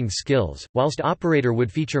and shooting skills, whilst Operator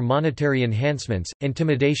would feature monetary enhancements,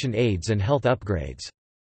 intimidation aids and health upgrades.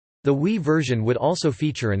 The Wii version would also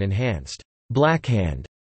feature an enhanced Blackhand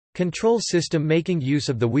control system making use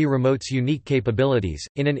of the Wii Remote's unique capabilities.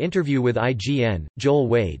 In an interview with IGN, Joel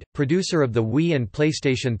Wade, producer of the Wii and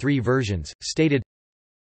PlayStation 3 versions, stated,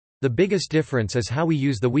 "The biggest difference is how we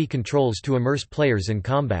use the Wii controls to immerse players in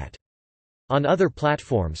combat. On other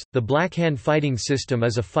platforms, the Blackhand fighting system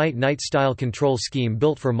is a fight night-style control scheme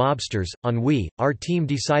built for mobsters. On Wii, our team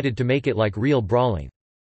decided to make it like real brawling.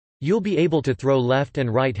 You'll be able to throw left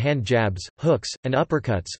and right hand jabs, hooks, and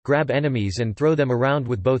uppercuts, grab enemies and throw them around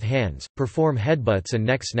with both hands, perform headbutts and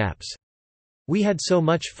neck snaps. We had so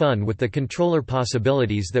much fun with the controller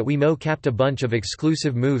possibilities that we mo-capped a bunch of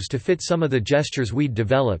exclusive moves to fit some of the gestures we'd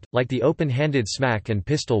developed, like the open-handed smack and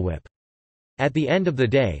pistol whip. At the end of the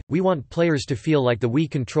day, we want players to feel like the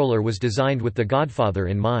Wii controller was designed with the Godfather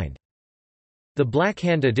in mind." The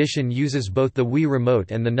Blackhand edition uses both the Wii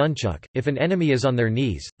Remote and the nunchuck. If an enemy is on their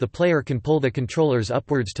knees, the player can pull the controllers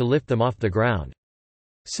upwards to lift them off the ground.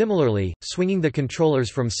 Similarly, swinging the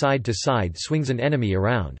controllers from side to side swings an enemy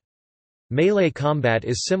around. Melee combat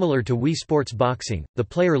is similar to Wii Sports Boxing. The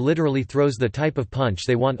player literally throws the type of punch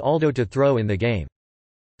they want Aldo to throw in the game.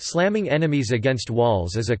 Slamming enemies against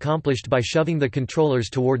walls is accomplished by shoving the controllers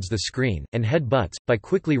towards the screen, and head-butts, by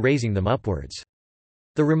quickly raising them upwards.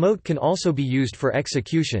 The remote can also be used for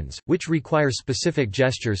executions, which require specific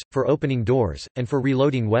gestures, for opening doors, and for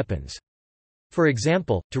reloading weapons. For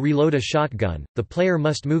example, to reload a shotgun, the player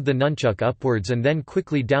must move the nunchuck upwards and then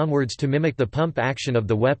quickly downwards to mimic the pump action of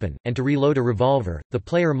the weapon, and to reload a revolver, the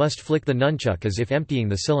player must flick the nunchuck as if emptying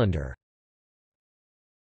the cylinder.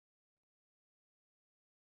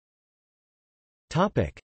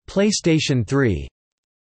 PlayStation 3.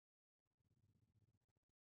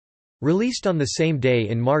 Released on the same day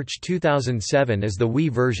in March 2007 as the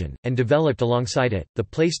Wii version, and developed alongside it, the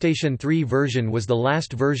PlayStation 3 version was the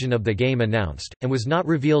last version of the game announced, and was not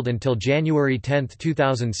revealed until January 10,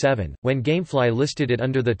 2007, when Gamefly listed it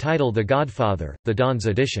under the title The Godfather, The Dawn's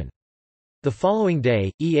Edition. The following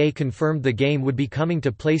day, EA confirmed the game would be coming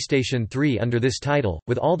to PlayStation 3 under this title,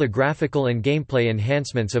 with all the graphical and gameplay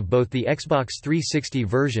enhancements of both the Xbox 360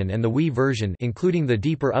 version and the Wii version, including the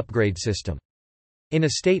deeper upgrade system. In a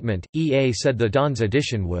statement, EA said the Dawn's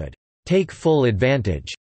edition would take full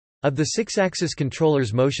advantage of the 6-axis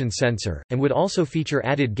controller's motion sensor, and would also feature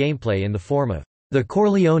added gameplay in the form of the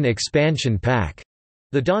Corleone expansion pack.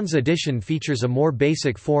 The Dawn's edition features a more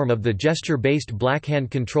basic form of the gesture-based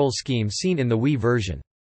blackhand control scheme seen in the Wii version.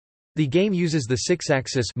 The game uses the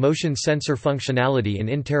 6-axis motion sensor functionality in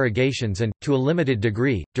interrogations and, to a limited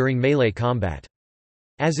degree, during melee combat.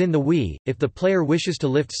 As in the Wii, if the player wishes to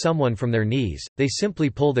lift someone from their knees, they simply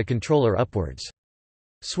pull the controller upwards.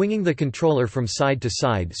 Swinging the controller from side to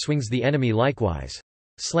side swings the enemy likewise.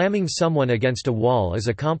 Slamming someone against a wall is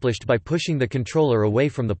accomplished by pushing the controller away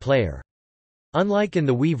from the player. Unlike in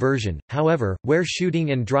the Wii version, however, where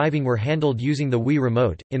shooting and driving were handled using the Wii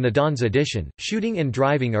Remote, in the Dawn's edition, shooting and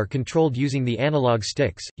driving are controlled using the analog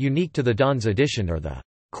sticks. Unique to the Dawn's edition are the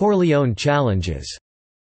Corleone challenges.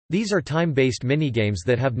 These are time-based minigames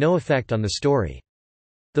that have no effect on the story.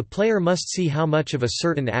 The player must see how much of a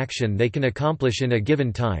certain action they can accomplish in a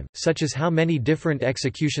given time, such as how many different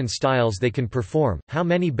execution styles they can perform, how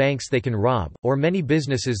many banks they can rob, or many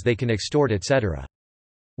businesses they can extort, etc.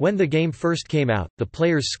 When the game first came out, the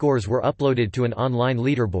players' scores were uploaded to an online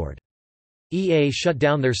leaderboard. EA shut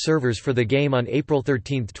down their servers for the game on April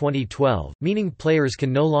 13, 2012, meaning players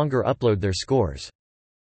can no longer upload their scores.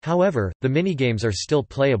 However, the minigames are still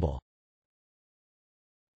playable.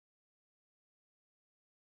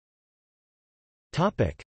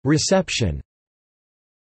 Reception.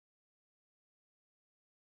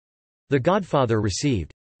 The Godfather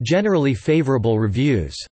received generally favorable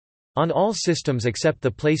reviews on all systems except the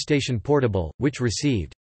PlayStation Portable, which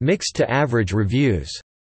received mixed to average reviews.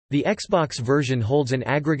 The Xbox version holds an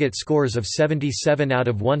aggregate scores of 77 out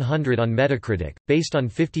of 100 on Metacritic, based on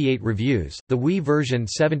 58 reviews, the Wii version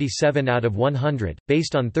 77 out of 100,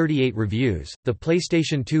 based on 38 reviews, the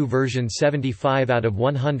PlayStation 2 version 75 out of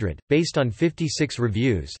 100, based on 56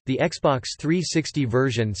 reviews, the Xbox 360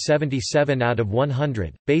 version 77 out of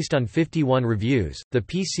 100, based on 51 reviews, the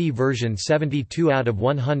PC version 72 out of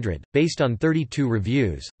 100, based on 32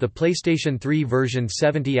 reviews, the PlayStation 3 version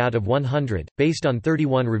 70 out of 100, based on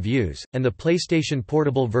 31 reviews, and the PlayStation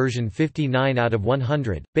Portable version 59 out of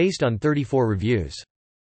 100, based on 34 reviews.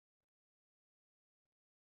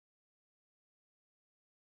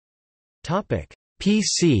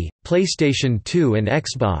 PC, PlayStation 2 and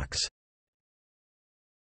Xbox.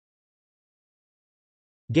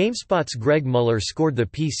 GameSpot's Greg Muller scored the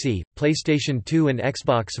PC, PlayStation 2 and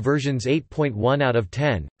Xbox versions 8.1 out of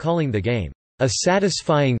 10, calling the game a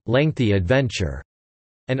satisfying, lengthy adventure,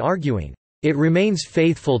 and arguing, "It remains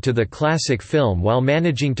faithful to the classic film while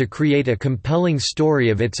managing to create a compelling story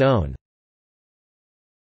of its own.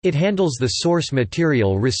 It handles the source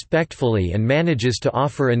material respectfully and manages to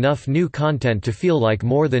offer enough new content to feel like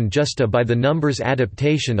more than just a by-the-numbers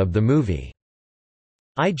adaptation of the movie."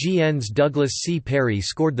 IGN's Douglas C. Perry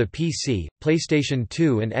scored the PC, PlayStation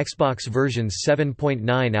 2 and Xbox versions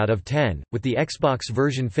 7.9 out of 10, with the Xbox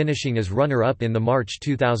version finishing as runner-up in the March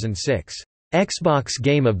 2006 Xbox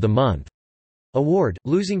Game of the Month award,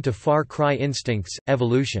 losing to Far Cry Instinct's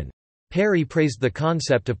Evolution. Perry praised the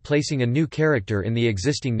concept of placing a new character in the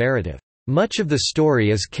existing narrative. "Much of the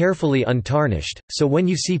story is carefully untarnished, so when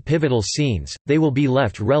you see pivotal scenes, they will be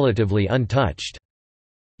left relatively untouched.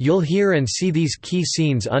 You'll hear and see these key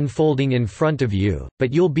scenes unfolding in front of you,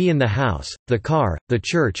 but you'll be in the house, the car, the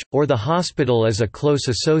church, or the hospital as a close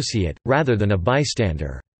associate, rather than a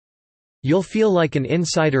bystander. You'll feel like an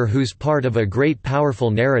insider who's part of a great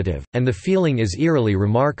powerful narrative, and the feeling is eerily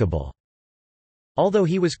remarkable." Although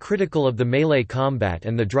he was critical of the melee combat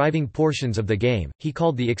and the driving portions of the game, he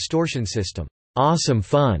called the extortion system, "awesome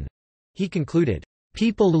fun." He concluded,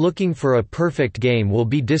 "People looking for a perfect game will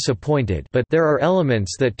be disappointed, but there are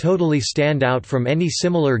elements that totally stand out from any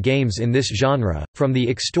similar games in this genre, from the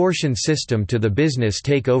extortion system to the business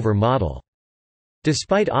takeover model.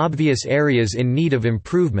 Despite obvious areas in need of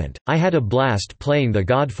improvement, I had a blast playing The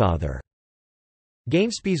Godfather."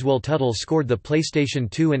 GameSpy's Will Tuttle scored the PlayStation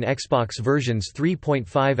 2 and Xbox versions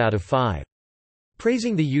 3.5 out of 5.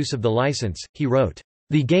 Praising the use of the license, he wrote,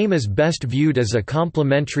 "The game is best viewed as a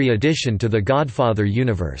complementary addition to the Godfather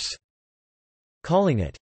universe," calling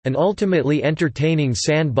it, "an ultimately entertaining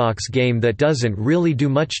sandbox game that doesn't really do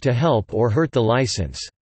much to help or hurt the license."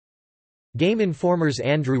 Game Informer's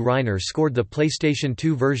Andrew Reiner scored the PlayStation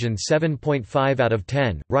 2 version 7.5 out of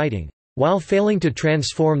 10, writing, While failing to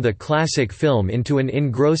transform the classic film into an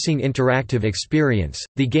engrossing interactive experience,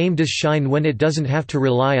 the game does shine when it doesn't have to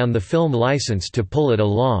rely on the film license to pull it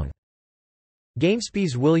along."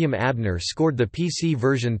 GameSpy's William Abner scored the PC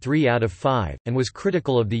version 3 out of 5, and was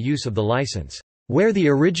critical of the use of the license, "where the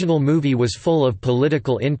original movie was full of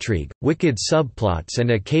political intrigue, wicked subplots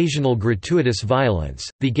and occasional gratuitous violence,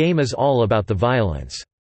 the game is all about the violence."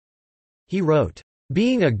 He wrote,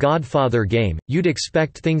 "Being a Godfather game, you'd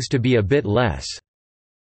expect things to be a bit less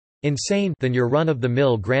insane than your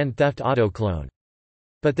run-of-the-mill Grand Theft Auto clone.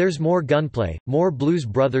 But there's more gunplay, more Blues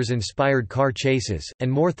Brothers-inspired car chases,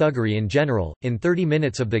 and more thuggery in general, in 30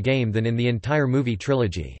 minutes of the game than in the entire movie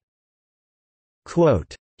trilogy."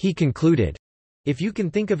 Quote, he concluded, "If you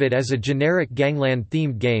can think of it as a generic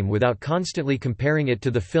gangland-themed game without constantly comparing it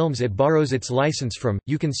to the films it borrows its license from,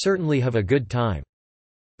 you can certainly have a good time.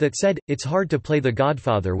 That said, it's hard to play The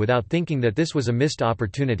Godfather without thinking that this was a missed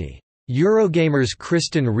opportunity." Eurogamer's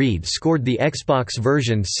Kristen Reed scored the Xbox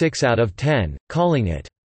version 6 out of 10, calling it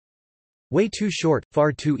way too short,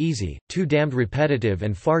 far too easy, too damned repetitive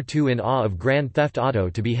and far too in awe of Grand Theft Auto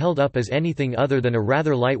to be held up as anything other than a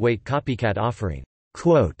rather lightweight copycat offering.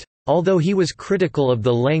 Quote, "Although he was critical of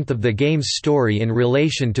the length of the game's story in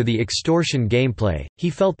relation to the extortion gameplay, he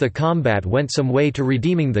felt the combat went some way to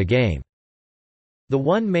redeeming the game. The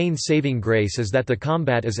one main saving grace is that the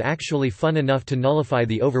combat is actually fun enough to nullify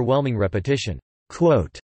the overwhelming repetition."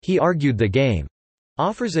 Quote, he argued the game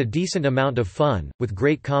offers a decent amount of fun, with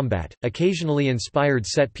great combat, occasionally inspired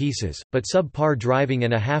set pieces, but subpar driving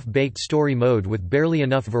and a half-baked story mode with barely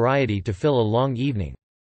enough variety to fill a long evening.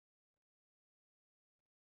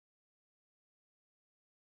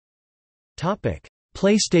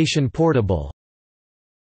 PlayStation Portable.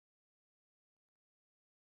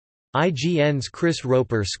 IGN's Chris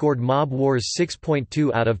Roper scored Mob Wars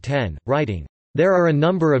 6.2 out of 10, writing, "There are a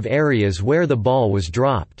number of areas where the ball was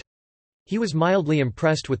dropped." He was mildly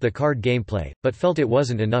impressed with the card gameplay, but felt it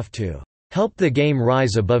wasn't enough to help the game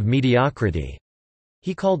rise above mediocrity.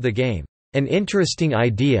 He called the game an interesting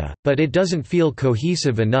idea, but it doesn't feel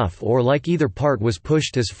cohesive enough or like either part was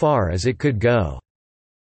pushed as far as it could go.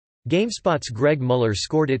 GameSpot's Greg Muller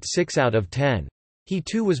scored it 6 out of 10. He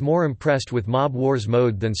too was more impressed with Mob Wars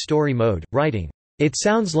mode than story mode, writing, "It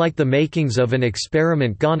sounds like the makings of an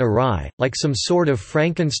experiment gone awry, like some sort of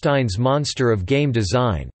Frankenstein's monster of game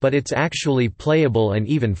design, but it's actually playable and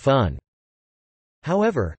even fun."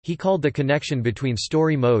 However, he called the connection between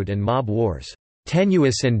story mode and Mob Wars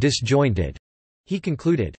tenuous and disjointed. He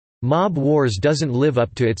concluded, "Mob Wars doesn't live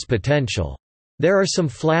up to its potential. There are some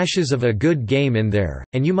flashes of a good game in there,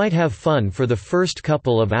 and you might have fun for the first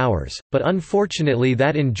couple of hours, but unfortunately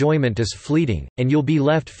that enjoyment is fleeting, and you'll be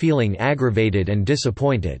left feeling aggravated and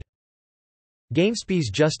disappointed." GameSpy's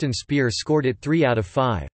Justin Speer scored it 3 out of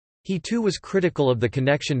 5. He too was critical of the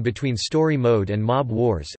connection between story mode and Mob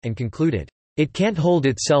Wars, and concluded, "It can't hold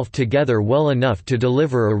itself together well enough to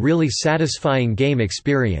deliver a really satisfying game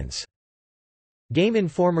experience." Game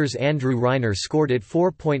Informer's Andrew Reiner scored it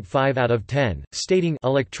 4.5 out of 10, stating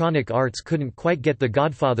Electronic Arts couldn't quite get The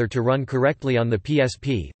Godfather to run correctly on the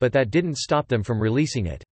PSP, but that didn't stop them from releasing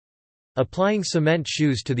it. Applying cement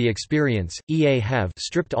shoes to the experience, EA have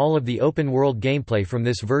stripped all of the open-world gameplay from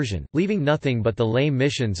this version, leaving nothing but the lame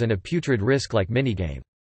missions and a putrid Risk-like minigame.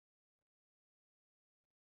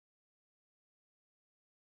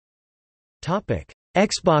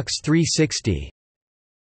 Xbox 360.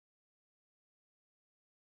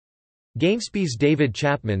 GameSpy's David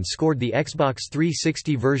Chapman scored the Xbox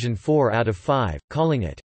 360 version 4 out of 5, calling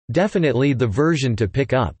it, "definitely the version to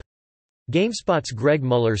pick up." GameSpot's Greg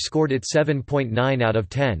Muller scored it 7.9 out of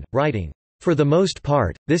 10, writing, "For the most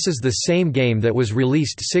part, this is the same game that was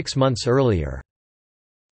released 6 months earlier."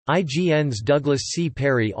 IGN's Douglas C.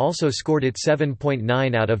 Perry also scored it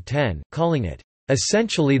 7.9 out of 10, calling it,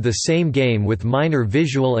 "essentially the same game with minor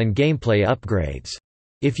visual and gameplay upgrades.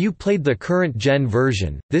 If you played the current-gen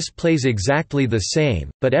version, this plays exactly the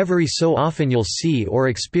same, but every so often you'll see or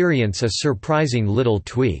experience a surprising little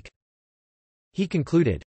tweak." He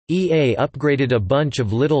concluded, "EA upgraded a bunch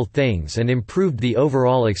of little things and improved the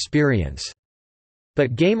overall experience.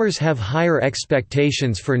 But gamers have higher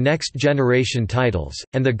expectations for next-generation titles,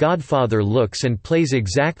 and The Godfather looks and plays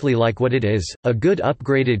exactly like what it is, a good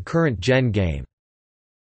upgraded current-gen game."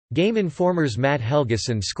 Game Informer's Matt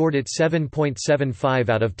Helgeson scored it 7.75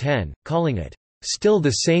 out of 10, calling it, "still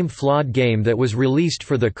the same flawed game that was released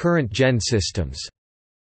for the current-gen systems."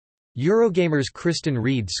 Eurogamer's Kristen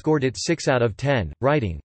Reed scored it 6 out of 10,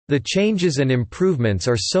 writing, "The changes and improvements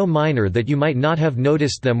are so minor that you might not have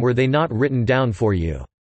noticed them were they not written down for you.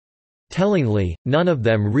 Tellingly, none of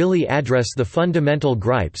them really address the fundamental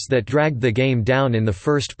gripes that dragged the game down in the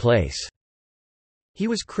first place." He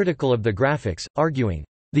was critical of the graphics, arguing,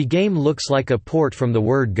 "The game looks like a port from the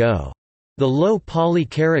word go. The low poly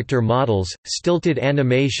character models, stilted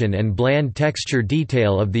animation and bland texture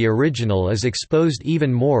detail of the original is exposed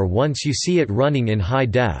even more once you see it running in high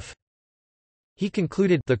def." He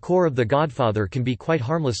concluded, "The core of The Godfather can be quite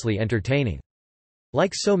harmlessly entertaining.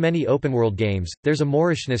 Like so many open-world games, there's a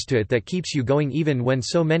moorishness to it that keeps you going even when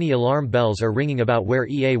so many alarm bells are ringing about where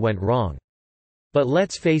EA went wrong. But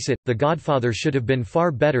let's face it, The Godfather should have been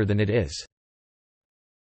far better than it is."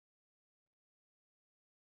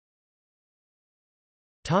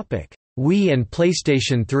 Wii and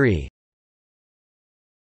PlayStation 3.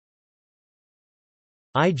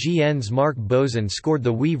 IGN's Mark Boson scored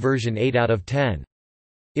the Wii version 8 out of 10.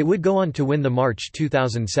 It would go on to win the March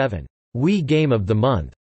 2007 Wii Game of the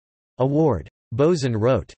Month award. Boson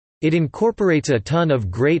wrote, "It incorporates a ton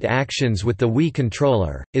of great actions with the Wii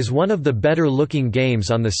controller, is one of the better-looking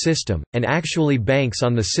games on the system, and actually banks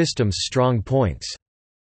on the system's strong points."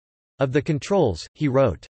 Of the controls, he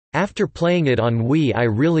wrote, "After playing it on Wii I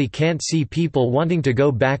really can't see people wanting to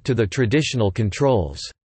go back to the traditional controls."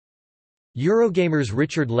 Eurogamer's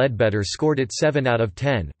Richard Ledbetter scored it 7 out of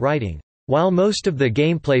 10, writing, "While most of the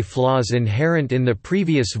gameplay flaws inherent in the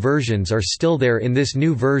previous versions are still there in this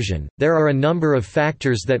new version, there are a number of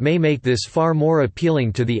factors that may make this far more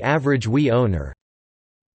appealing to the average Wii owner.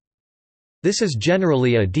 This is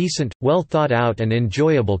generally a decent, well thought out and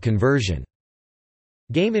enjoyable conversion."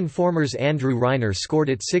 Game Informer's Andrew Reiner scored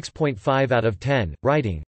it 6.5 out of 10,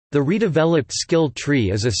 writing, "The redeveloped skill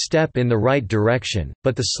tree is a step in the right direction,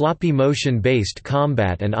 but the sloppy motion-based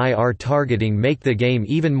combat and IR targeting make the game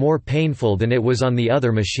even more painful than it was on the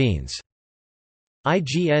other machines."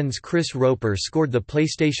 IGN's Chris Roper scored the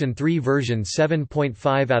PlayStation 3 version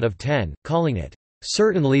 7.5 out of 10, calling it,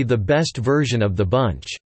 "certainly the best version of the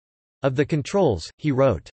bunch." Of the controls, he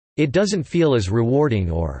wrote, "It doesn't feel as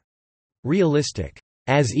rewarding or realistic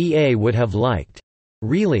as EA would have liked.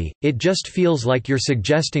 Really, it just feels like you're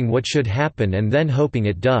suggesting what should happen and then hoping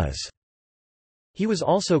it does." He was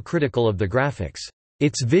also critical of the graphics.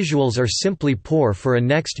 "Its visuals are simply poor for a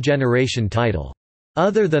next-generation title.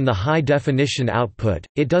 Other than the high-definition output,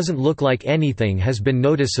 it doesn't look like anything has been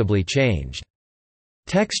noticeably changed.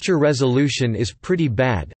 Texture resolution is pretty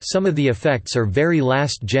bad, some of the effects are very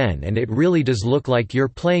last-gen and it really does look like you're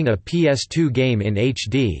playing a PS2 game in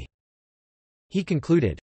HD." He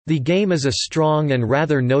concluded, "The game is a strong and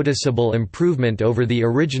rather noticeable improvement over the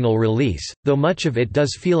original release, though much of it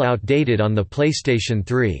does feel outdated on the PlayStation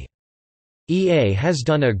 3. EA has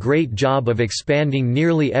done a great job of expanding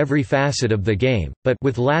nearly every facet of the game, but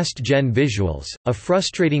with last-gen visuals, a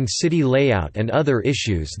frustrating city layout and other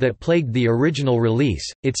issues that plagued the original release,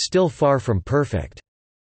 it's still far from perfect."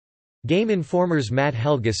 Game Informer's Matt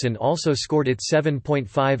Helgeson also scored it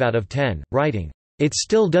 7.5 out of 10, writing, "It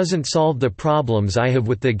still doesn't solve the problems I have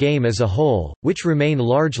with the game as a whole, which remain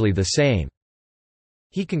largely the same."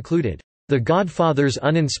 He concluded, "The Godfather's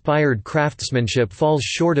uninspired craftsmanship falls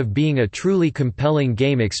short of being a truly compelling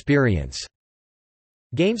game experience."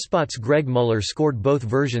 GameSpot's Greg Muller scored both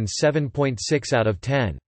versions 7.6 out of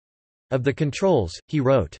 10. Of the controls, he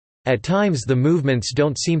wrote, "At times the movements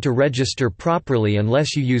don't seem to register properly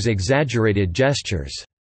unless you use exaggerated gestures."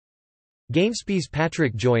 GameSpy's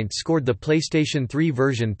Patrick Joint scored the PlayStation 3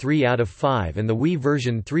 version 3 out of 5 and the Wii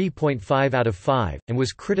version 3.5 out of 5, and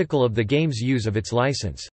was critical of the game's use of its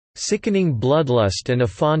license. "Sickening bloodlust and a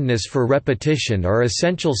fondness for repetition are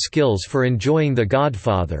essential skills for enjoying The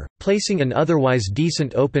Godfather, placing an otherwise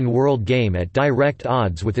decent open-world game at direct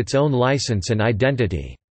odds with its own license and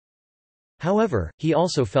identity." However, he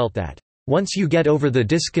also felt that, "Once you get over the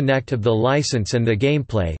disconnect of the license and the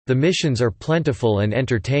gameplay, the missions are plentiful and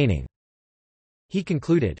entertaining." He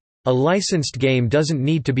concluded, "A licensed game doesn't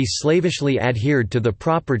need to be slavishly adhered to the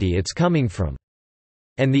property it's coming from.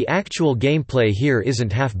 And the actual gameplay here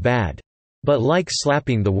isn't half bad. But like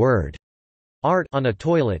slapping the word art on a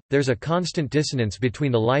toilet, there's a constant dissonance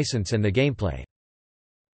between the license and the gameplay."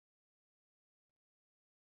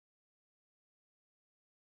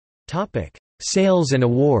 Sales and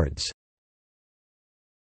awards.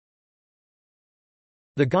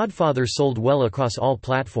 The Godfather sold well across all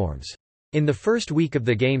platforms. In the first week of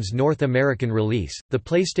the game's North American release, the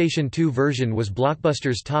PlayStation 2 version was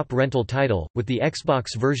Blockbuster's top rental title, with the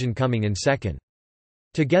Xbox version coming in second.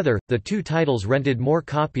 Together, the two titles rented more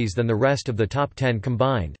copies than the rest of the top 10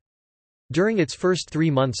 combined. During its first 3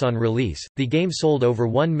 months on release, the game sold over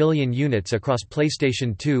 1 million units across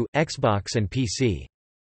PlayStation 2, Xbox and PC.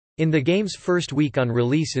 In the game's first week on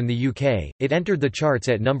release in the UK, it entered the charts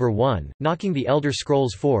at number 1, knocking The Elder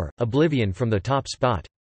Scrolls IV: Oblivion from the top spot.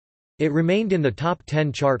 It remained in the top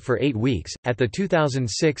 10 chart for 8 weeks. At the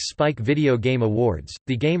 2006 Spike Video Game Awards,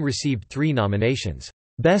 the game received 3 nominations: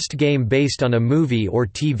 Best Game Based on a Movie or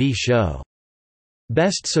TV Show,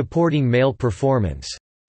 Best Supporting Male Performance,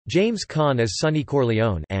 James Caan as Sonny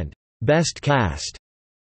Corleone, and Best Cast.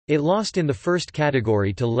 It lost in the first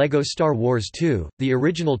category to LEGO Star Wars 2, the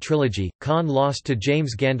original trilogy. Caan lost to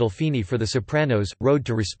James Gandolfini for The Sopranos, Road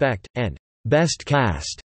to Respect, and Best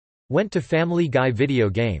Cast went to Family Guy Video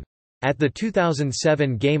Game. At the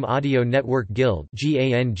 2007 Game Audio Network Guild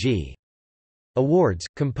 (GANG) Awards,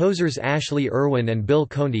 composers Ashley Irwin and Bill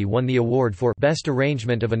Conti won the award for Best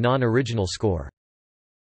Arrangement of a Non-Original Score.